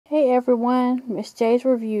everyone, Miss J's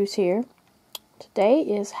Reviews here. Today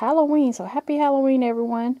is Halloween, so happy Halloween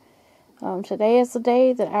everyone. Today is the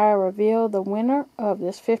day that I reveal the winner of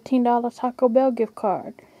this $15 Taco Bell gift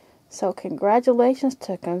card. So congratulations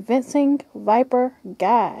to Convincing Viper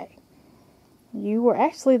Guy. You were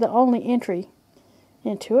actually the only entry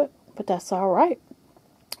into it, but that's alright,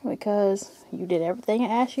 because you did everything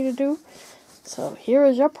I asked you to do. So here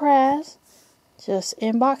is your prize. Just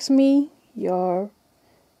inbox me your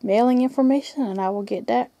mailing information and I will get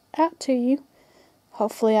that out to you.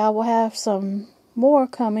 Hopefully I will have some more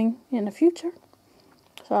coming in the future.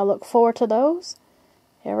 So I look forward to those.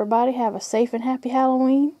 Everybody have a safe and happy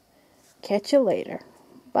Halloween. Catch you later.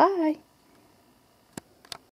 Bye.